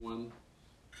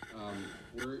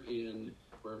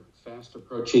We're fast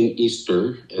approaching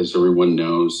Easter, as everyone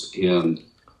knows, and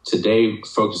today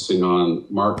focusing on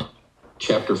Mark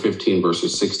chapter 15,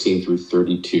 verses 16 through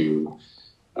 32.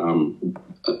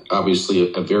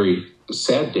 Obviously, a very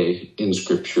sad day in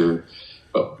Scripture,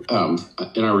 but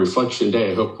in our reflection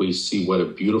day, I hope we see what a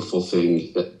beautiful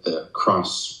thing that the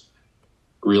cross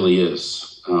really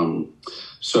is.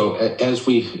 So as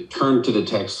we turn to the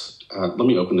text, let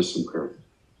me open this in prayer.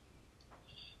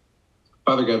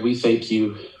 Father God, we thank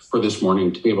you for this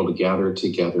morning to be able to gather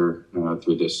together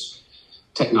through this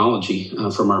technology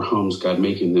from our homes, God,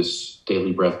 making this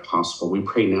daily breath possible. We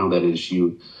pray now that as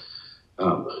you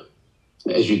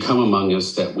come among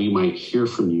us, that we might hear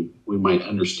from you, we might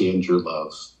understand your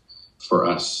love for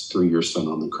us through your Son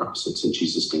on the cross. It's in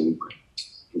Jesus' name we pray.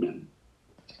 Amen.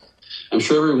 I'm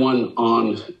sure everyone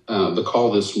on the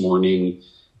call this morning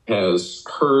has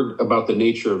heard about the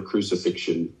nature of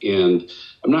crucifixion, and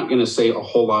I'm not going to say a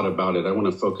whole lot about it. I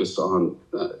want to focus on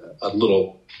a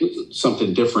little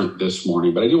something different this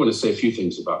morning, but I do want to say a few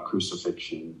things about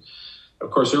crucifixion.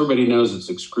 Of course, everybody knows it's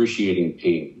excruciating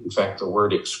pain. In fact, the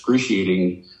word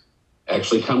excruciating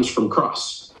actually comes from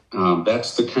cross.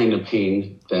 That's the kind of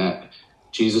pain that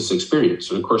Jesus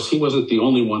experienced. And of course, he wasn't the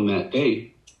only one that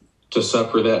day to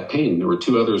suffer that pain. There were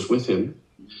two others with him.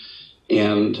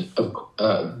 And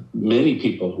many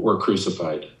people were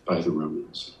crucified by the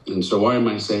Romans. And so why am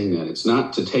I saying that? It's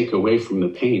not to take away from the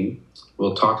pain.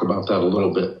 We'll talk about that a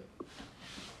little bit.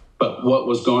 But what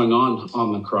was going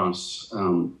on the cross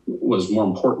was more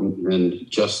important than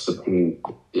just the pain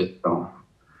itself.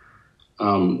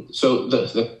 So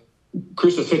the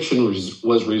crucifixion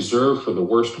was reserved for the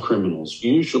worst criminals,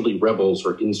 usually rebels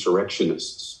or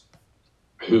insurrectionists,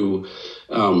 who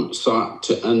sought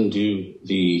to undo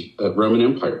the Roman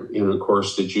Empire. And of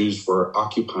course, the Jews were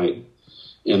occupied,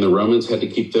 and the Romans had to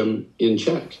keep them in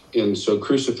check. And so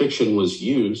crucifixion was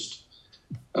used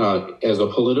as a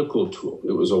political tool.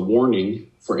 It was a warning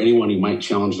for anyone who might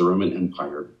challenge the Roman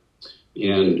Empire.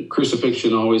 And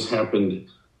crucifixion always happened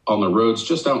on the roads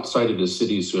just outside of the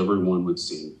city so everyone would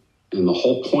see. And the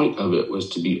whole point of it was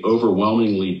to be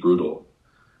overwhelmingly brutal.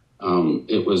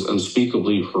 It was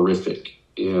unspeakably horrific.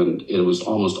 And it was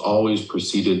almost always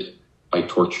preceded by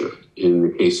torture. In the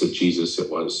case of Jesus, it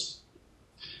was.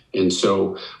 And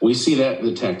so we see that in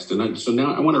the text. And so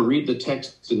now I want to read the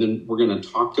text, and then we're going to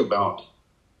talk about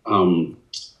what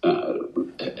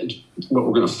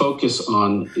we're going to focus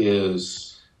on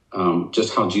is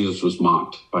just how Jesus was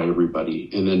mocked by everybody,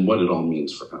 and then what it all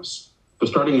means for us. So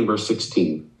starting in verse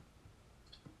 16.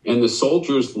 And the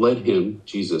soldiers led him,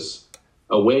 Jesus,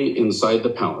 away inside the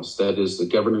palace, that is the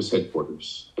governor's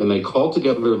headquarters. And they called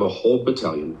together the whole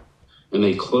battalion, and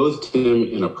they clothed him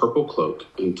in a purple cloak,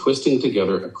 and twisting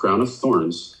together a crown of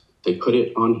thorns, they put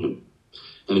it on him.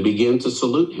 And they began to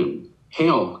salute him,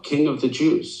 "Hail, King of the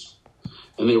Jews!"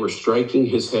 And they were striking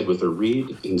his head with a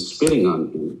reed and spitting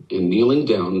on him and kneeling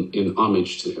down in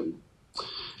homage to him.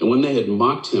 And when they had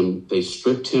mocked him, they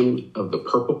stripped him of the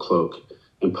purple cloak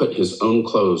and put his own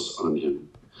clothes on him.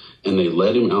 And they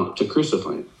led him out to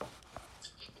crucify him.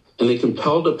 And they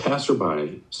compelled a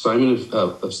passerby, Simon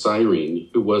of Cyrene,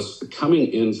 who was coming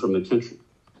in from the country,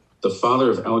 the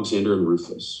father of Alexander and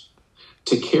Rufus,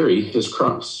 to carry his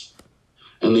cross.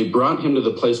 And they brought him to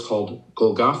the place called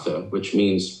Golgotha, which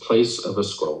means place of a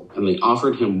skull. And they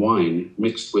offered him wine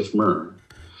mixed with myrrh,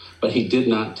 but he did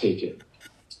not take it.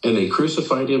 And they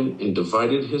crucified him and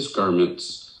divided his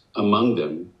garments among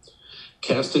them,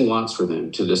 casting lots for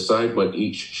them to decide what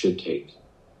each should take.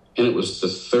 And it was the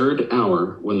third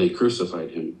hour when they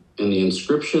crucified him, and the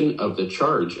inscription of the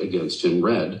charge against him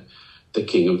read, "The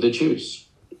King of the Jews."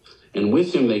 And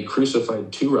with him they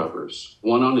crucified two robbers,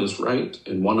 one on his right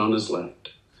and one on his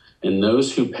left. And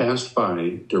those who passed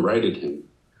by derided him,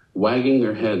 wagging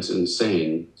their heads and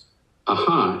saying,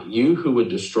 "Aha, you who would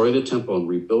destroy the temple and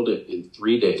rebuild it in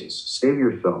 3 days, save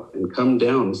yourself and come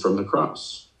down from the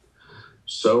cross."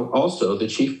 So also the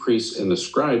chief priests and the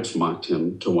scribes mocked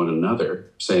him to one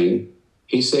another, saying,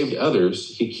 "He saved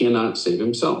others, he cannot save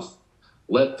himself.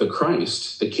 Let the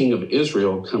Christ, the King of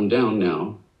Israel, come down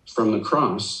now from the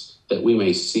cross, that we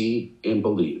may see and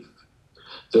believe."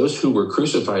 Those who were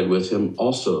crucified with him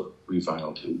also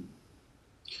reviled him.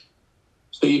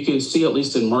 So you can see, at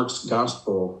least in Mark's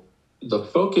gospel, the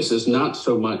focus is not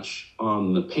so much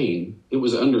on the pain. It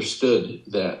was understood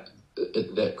that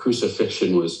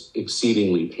crucifixion was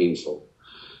exceedingly painful.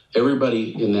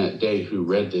 Everybody in that day who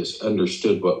read this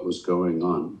understood what was going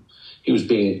on. He was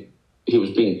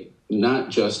being not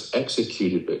just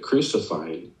executed, but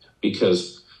crucified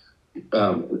because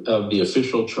of the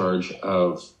official charge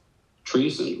of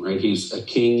treason, right? He's a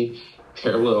king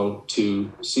parallel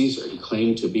to Caesar. He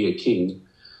claimed to be a king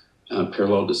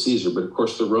parallel to Caesar. But of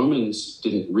course, the Romans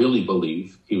didn't really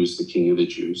believe he was the king of the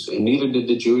Jews, and neither did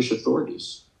the Jewish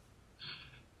authorities.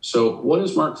 So what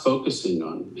is Mark focusing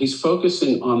on? He's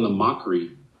focusing on the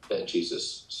mockery that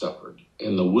Jesus suffered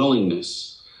and the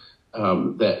willingness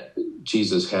that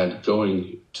Jesus had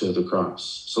going to the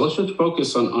cross. So let's just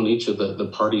focus on each of the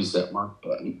parties that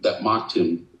mocked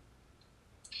him.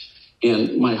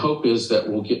 And my hope is that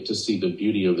we'll get to see the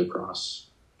beauty of the cross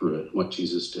through it, what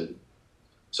Jesus did.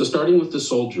 So starting with the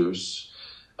soldiers,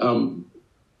 starting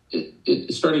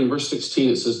in verse 16,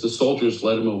 it says, the soldiers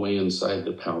led him away inside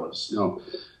the palace. Now,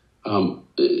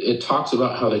 it talks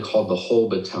about how they called the whole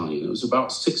battalion. It was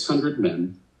about 600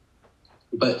 men,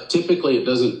 but typically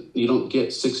you don't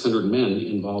get 600 men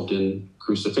involved in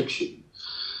crucifixion.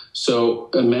 So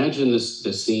imagine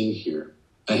this scene here.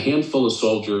 A handful of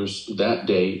soldiers that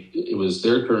day, it was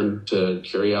their turn to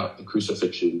carry out the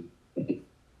crucifixion, and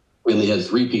they had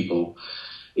 3 people.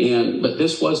 But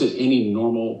this wasn't any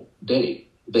normal day.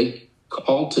 They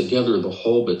called together the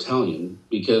whole battalion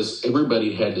because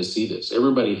everybody had to see this.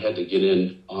 Everybody had to get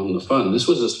in on the fun. This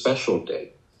was a special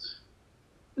day.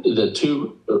 The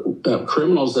 2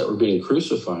 criminals that were being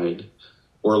crucified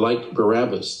were like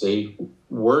Barabbas. They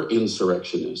were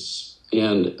insurrectionists,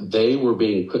 and they were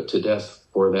being put to death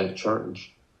for that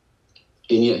charge.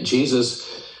 And yet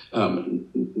Jesus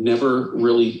never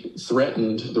really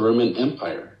threatened the Roman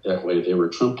Empire that way. They were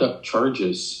trumped up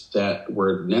charges that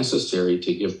were necessary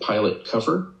to give Pilate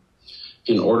cover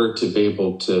in order to be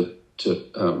able to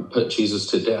put Jesus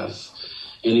to death.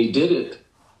 And he did it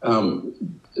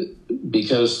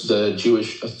because the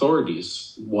Jewish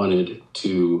authorities wanted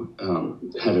to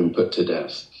have him put to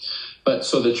death. But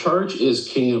so the charge is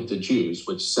King of the Jews,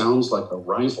 which sounds like a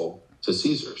rival to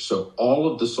Caesar. So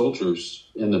all of the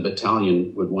soldiers in the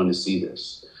battalion would want to see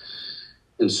this.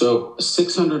 And so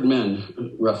 600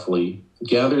 men, roughly,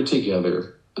 gather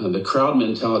together. The crowd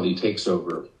mentality takes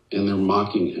over, and they're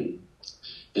mocking him.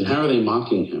 And how are they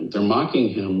mocking him? They're mocking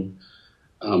him.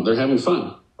 They're having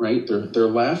fun, right? They're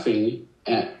laughing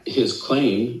at his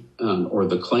claim, or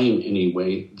the claim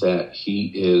anyway, that he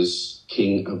is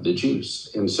King of the Jews.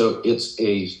 And so it's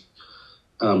a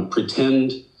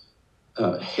pretend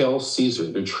Hail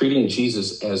Caesar. They're treating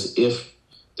Jesus as if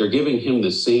they're giving him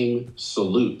the same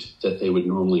salute that they would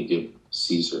normally give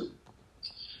Caesar.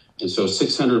 And so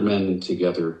 600 men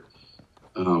together,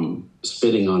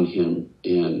 spitting on him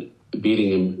and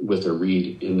beating him with a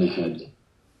reed in the head.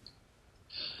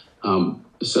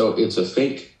 So it's a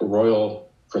fake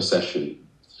royal procession.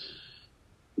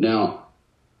 Now,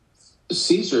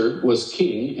 Caesar was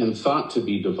king and thought to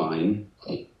be divine.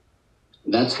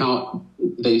 That's how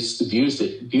they viewed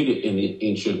it in the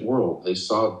ancient world. They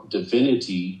saw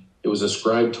divinity. It was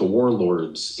ascribed to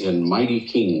warlords and mighty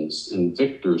kings and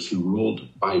victors who ruled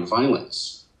by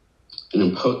violence.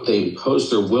 And they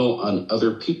imposed their will on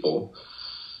other people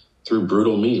through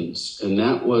brutal means. And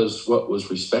that was what was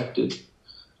respected.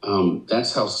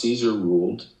 That's how Caesar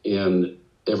ruled, and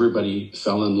everybody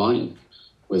fell in line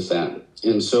with that.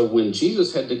 And so when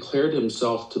Jesus had declared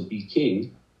himself to be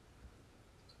king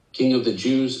of the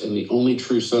Jews and the only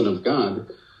true Son of God,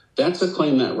 that's a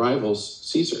claim that rivals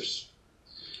Caesar's.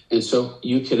 And so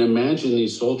you can imagine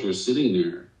these soldiers sitting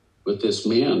there with this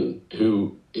man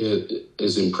who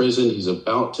is imprisoned. He's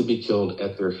about to be killed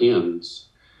at their hands.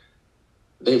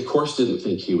 They, of course, didn't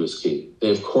think he was king.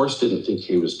 They, of course, didn't think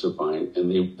he was divine.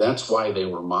 And that's why they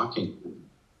were mocking him.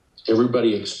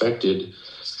 Everybody expected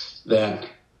that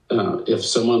if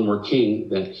someone were king,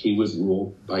 that he would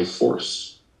rule by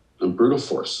force, a brutal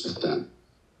force at that.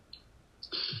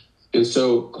 And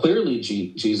so clearly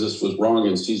Jesus was wrong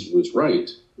and Caesar was right,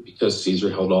 because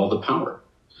Caesar held all the power.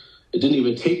 It didn't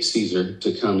even take Caesar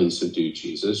to come and subdue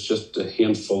Jesus, just a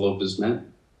handful of his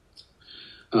men.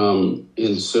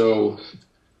 And so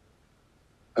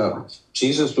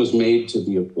Jesus was made to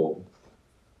be a bull.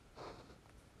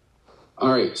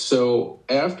 All right, so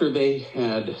after they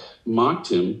had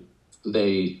mocked him,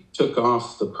 they took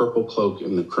off the purple cloak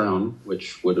and the crown,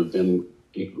 which would have been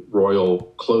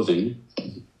royal clothing,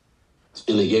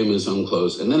 and they gave him his own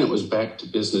clothes. And then it was back to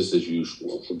business as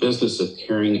usual, the business of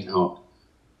carrying out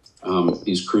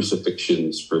these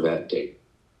crucifixions for that day,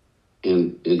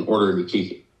 and in order to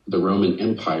keep the Roman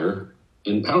Empire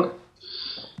in power.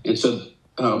 And so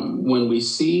when we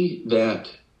see that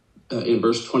in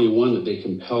verse 21 that they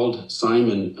compelled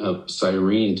Simon of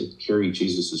Cyrene to carry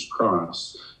Jesus's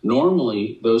cross,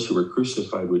 normally those who were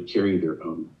crucified would carry their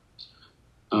own.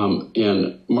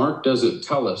 And Mark doesn't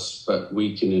tell us, but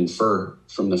we can infer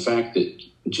from the fact that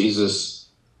Jesus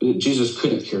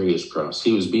couldn't carry his cross.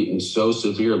 He was beaten so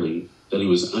severely that he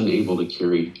was unable to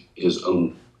carry his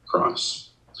own cross.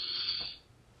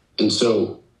 And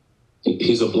so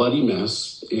he's a bloody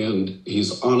mess, and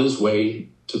he's on his way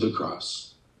to the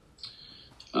cross.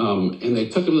 And they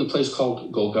took him to a place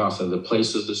called Golgotha, the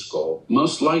place of the skull.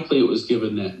 Most likely it was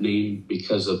given that name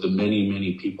because of the many,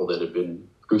 many people that had been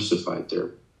crucified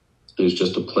there. It was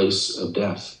just a place of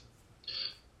death.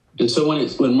 And so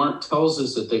when Mark tells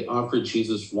us that they offered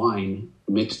Jesus wine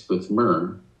mixed with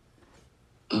myrrh,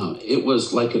 it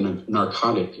was like a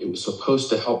narcotic. It was supposed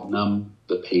to help numb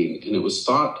the pain. And it was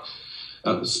thought,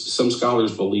 some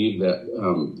scholars believe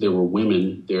that there were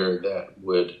women there that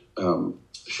would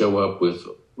show up with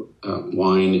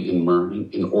wine and myrrh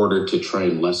in order to try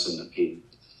and lessen the pain.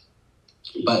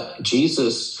 But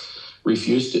Jesus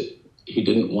refused it. He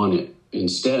didn't want it.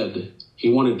 Instead, he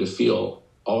wanted to feel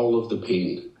all of the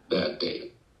pain that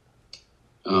day.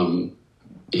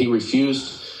 He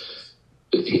refused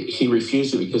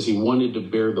it because he wanted to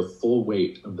bear the full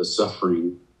weight of the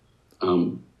suffering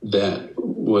that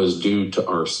was due to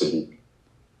our sin.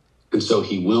 And so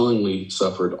he willingly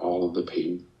suffered all of the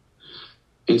pain.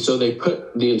 And so they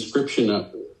put the inscription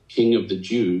up, King of the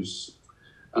Jews.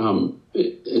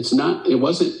 It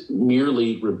wasn't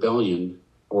merely rebellion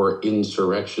or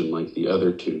insurrection like the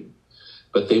other two,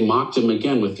 but they mocked him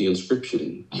again with the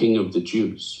inscription, King of the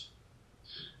Jews.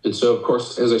 And so, of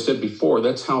course, as I said before,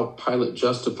 that's how Pilate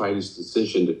justified his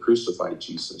decision to crucify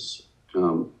Jesus.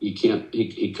 He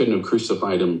couldn't have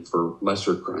crucified him for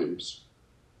lesser crimes.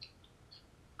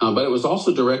 But it was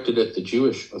also directed at the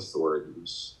Jewish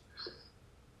authorities.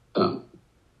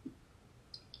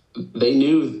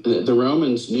 The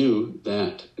Romans knew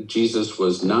that Jesus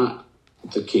was not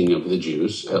the King of the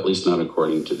Jews, at least not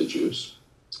according to the Jews.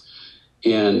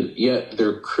 And yet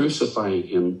they're crucifying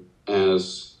him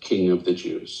as King of the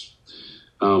Jews.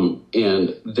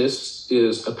 And this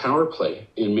is a power play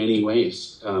in many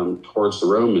ways towards the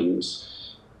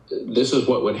Romans. This is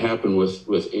what would happen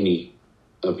with any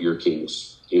of your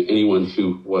kings, anyone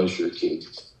who was your king.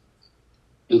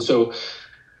 And so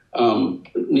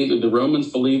neither the Romans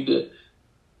believed it,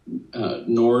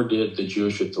 nor did the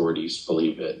Jewish authorities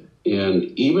believe it.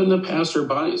 And even the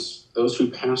passerbys, those who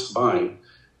passed by,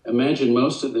 imagine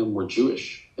most of them were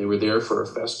Jewish. They were there for a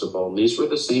festival. And these were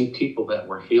the same people that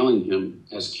were hailing him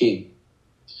as king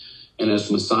and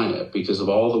as Messiah because of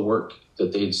all the work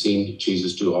that they'd seen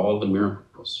Jesus do, all the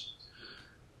miracles.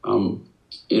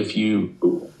 If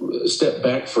you step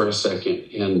back for a second,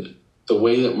 and the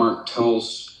way that Mark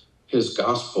tells his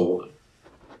gospel,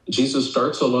 Jesus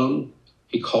starts alone.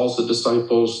 He calls the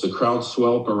disciples, the crowds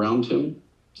swell up around him.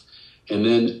 And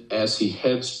then as he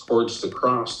heads towards the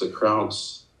cross, the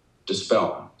crowds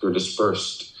dispel, they're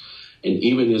dispersed. And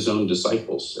even his own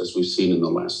disciples, as we've seen in the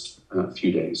last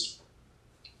few days,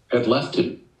 had left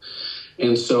him.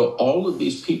 And so all of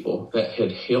these people that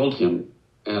had hailed him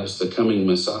as the coming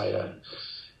Messiah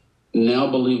now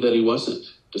believe that he wasn't,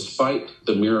 despite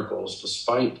the miracles,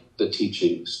 despite the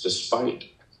teachings, despite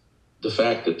the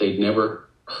fact that they'd never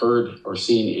heard or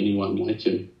seen anyone like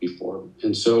him before.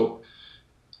 And so,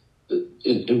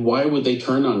 and why would they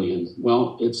turn on him?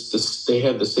 Well, they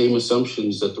had the same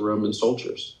assumptions that the Roman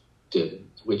soldiers did,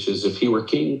 which is if he were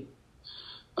king,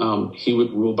 he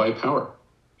would rule by power.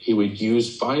 He would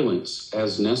use violence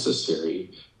as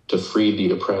necessary to free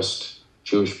the oppressed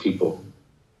Jewish people.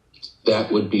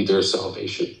 That would be their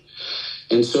salvation.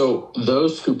 And so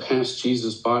those who passed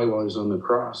Jesus by while he was on the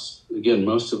cross, again,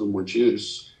 most of them were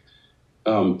Jews,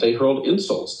 they hurled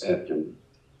insults at him.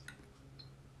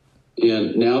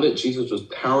 And now that Jesus was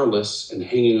powerless and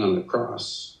hanging on the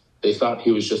cross, they thought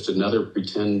he was just another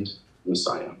pretend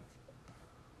Messiah.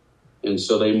 And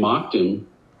so they mocked him,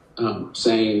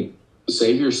 saying,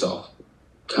 "Save yourself.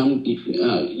 Come,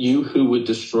 you who would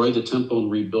destroy the temple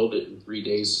and rebuild it in 3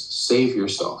 days, save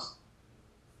yourself.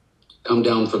 Come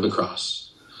down from the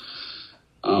cross."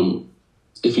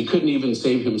 If he couldn't even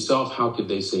save himself, how could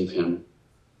they save him?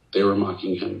 They were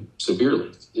mocking him severely.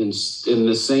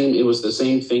 It was the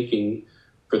same thinking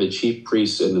for the chief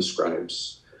priests and the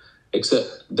scribes,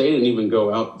 except they didn't even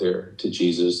go out there to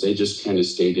Jesus. They just kind of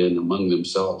stayed in among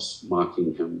themselves,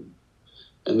 mocking him.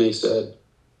 And they said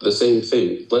the same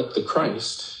thing. Let the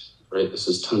Christ, right? This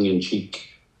is tongue in cheek.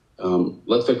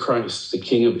 Let the Christ, the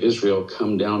King of Israel,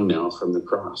 come down now from the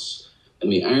cross.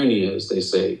 And the irony is they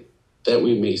say that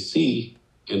we may see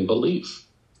and believe.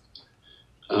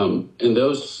 And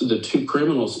the two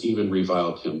criminals even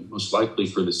reviled him, most likely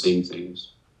for the same things.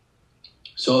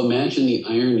 So imagine the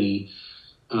irony.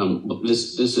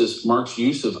 This is Mark's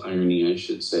use of irony, I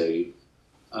should say,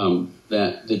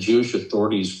 that the Jewish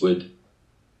authorities would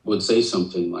would say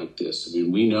something like this. I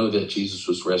mean, we know that Jesus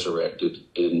was resurrected,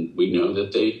 and we know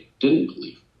that they didn't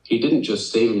believe. He didn't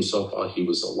just save himself while he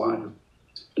was alive.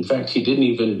 In fact, he didn't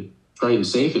even try and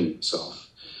save himself.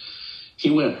 He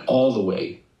went all the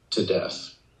way to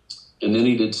death. And then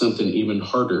he did something even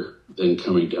harder than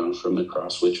coming down from the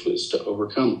cross, which was to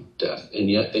overcome death. And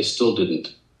yet they still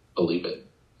didn't believe it,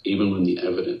 even when the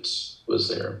evidence was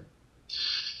there.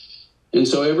 And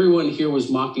so everyone here was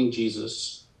mocking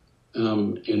Jesus.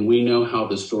 And we know how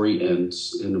the story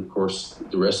ends. And of course,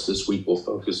 the rest of this week will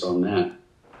focus on that.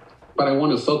 But I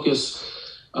want to focus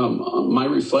on my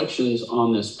reflections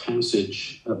on this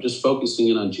passage, just focusing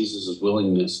in on Jesus'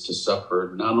 willingness to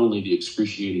suffer not only the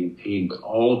excruciating pain, but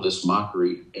all of this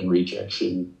mockery and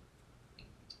rejection.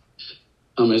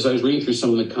 As I was reading through some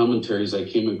of the commentaries, I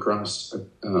came across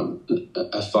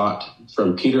a thought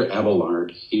from Peter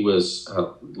Abelard. He was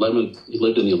he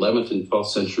lived in the 11th and 12th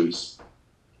centuries,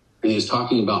 and he was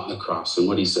talking about the cross. And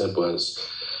what he said was,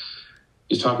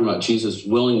 he's talking about Jesus'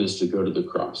 willingness to go to the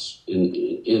cross.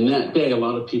 In that day, a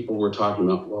lot of people were talking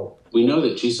about, well, we know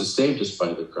that Jesus saved us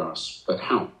by the cross, but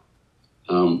how?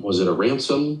 Was it a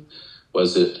ransom?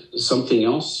 Was it something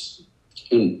else?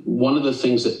 And one of the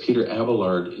things that Peter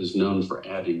Abelard is known for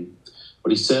adding,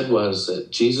 what he said was that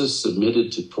Jesus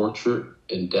submitted to torture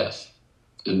and death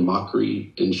and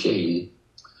mockery and shame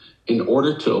in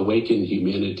order to awaken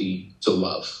humanity to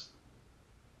love.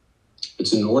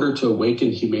 It's in order to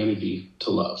awaken humanity to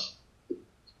love.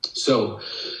 So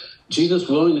Jesus'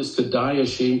 willingness to die a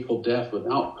shameful death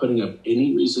without putting up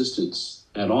any resistance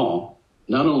at all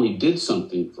not only did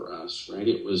something for us, right?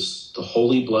 It was the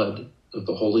holy blood of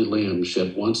the Holy Lamb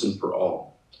shed once and for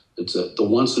all. It's the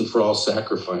once and for all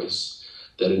sacrifice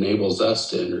that enables us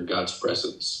to enter God's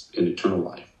presence in eternal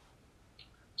life.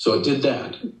 So it did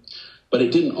that, but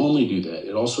it didn't only do that.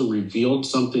 It also revealed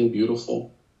something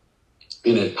beautiful,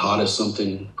 and it taught us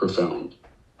something profound.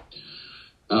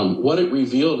 What it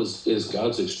revealed is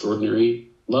God's extraordinary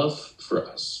love for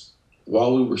us.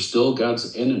 While we were still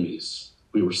God's enemies,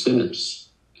 we were sinners.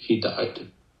 He died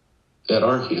at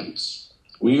our hands.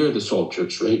 We are the salt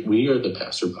church, right? We are the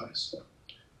passerbys.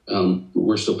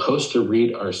 We're supposed to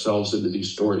read ourselves into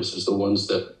these stories as the ones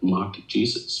that mocked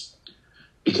Jesus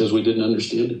because we didn't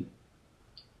understand him.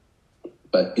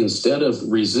 But instead of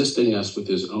resisting us with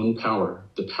his own power,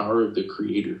 the power of the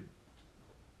Creator,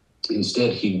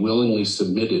 instead he willingly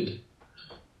submitted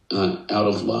out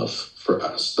of love for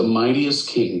us. The mightiest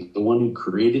King, the one who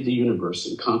created the universe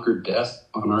and conquered death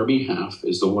on our behalf,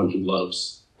 is the one who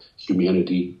loves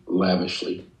humanity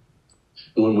lavishly.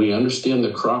 And when we understand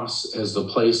the cross as the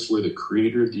place where the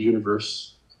Creator of the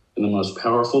universe and the most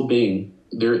powerful being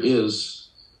there is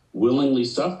willingly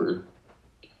suffered,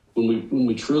 when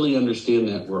we truly understand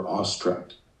that, we're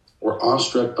awestruck. We're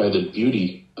awestruck by the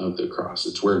beauty of the cross.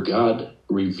 It's where God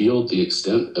revealed the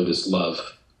extent of his love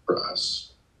for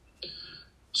us.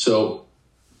 So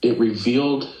it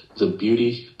revealed the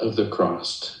beauty of the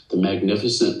cross, the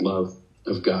magnificent love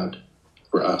of God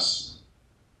for us.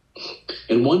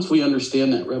 And once we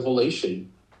understand that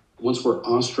revelation, once we're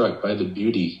awestruck by the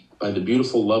beauty, by the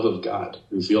beautiful love of God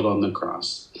revealed on the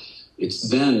cross, it's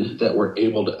then that we're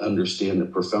able to understand the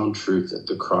profound truth that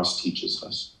the cross teaches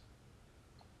us.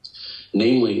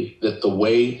 Namely, that the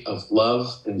way of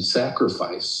love and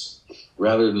sacrifice,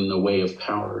 rather than the way of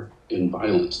power and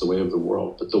violence, the way of the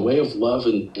world, but the way of love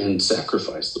and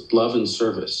sacrifice, love and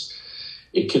service,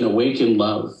 it can awaken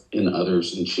love in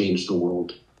others and change the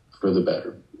world for the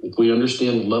better. If we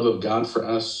understand the love of God for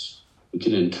us, we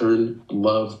can in turn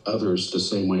love others the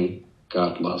same way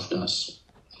God loved us.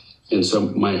 And so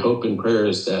my hope and prayer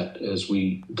is that as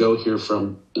we go here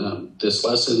from this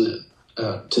lesson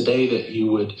today, that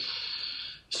you would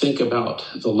think about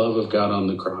the love of God on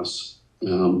the cross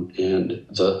and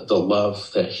the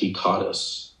love that he taught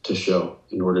us to show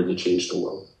in order to change the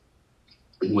world.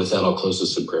 And with that, I'll close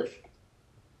this in prayer.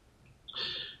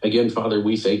 Again, Father,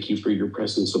 we thank you for your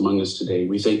presence among us today.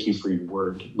 We thank you for your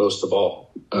word. Most of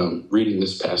all, reading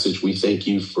this passage, we thank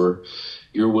you for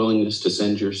your willingness to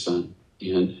send your son.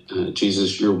 And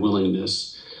Jesus, your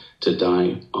willingness to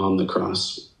die on the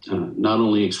cross, not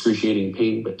only excruciating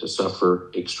pain, but to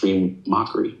suffer extreme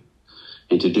mockery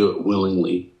and to do it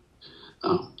willingly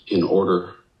in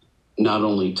order not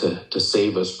only to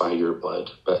save us by your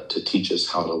blood, but to teach us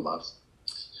how to love.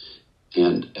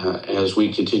 And as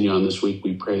we continue on this week,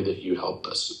 we pray that you help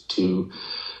us to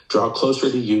draw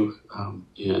closer to you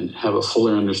and have a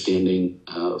fuller understanding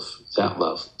of that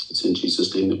love. It's in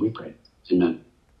Jesus' name that we pray. Amen.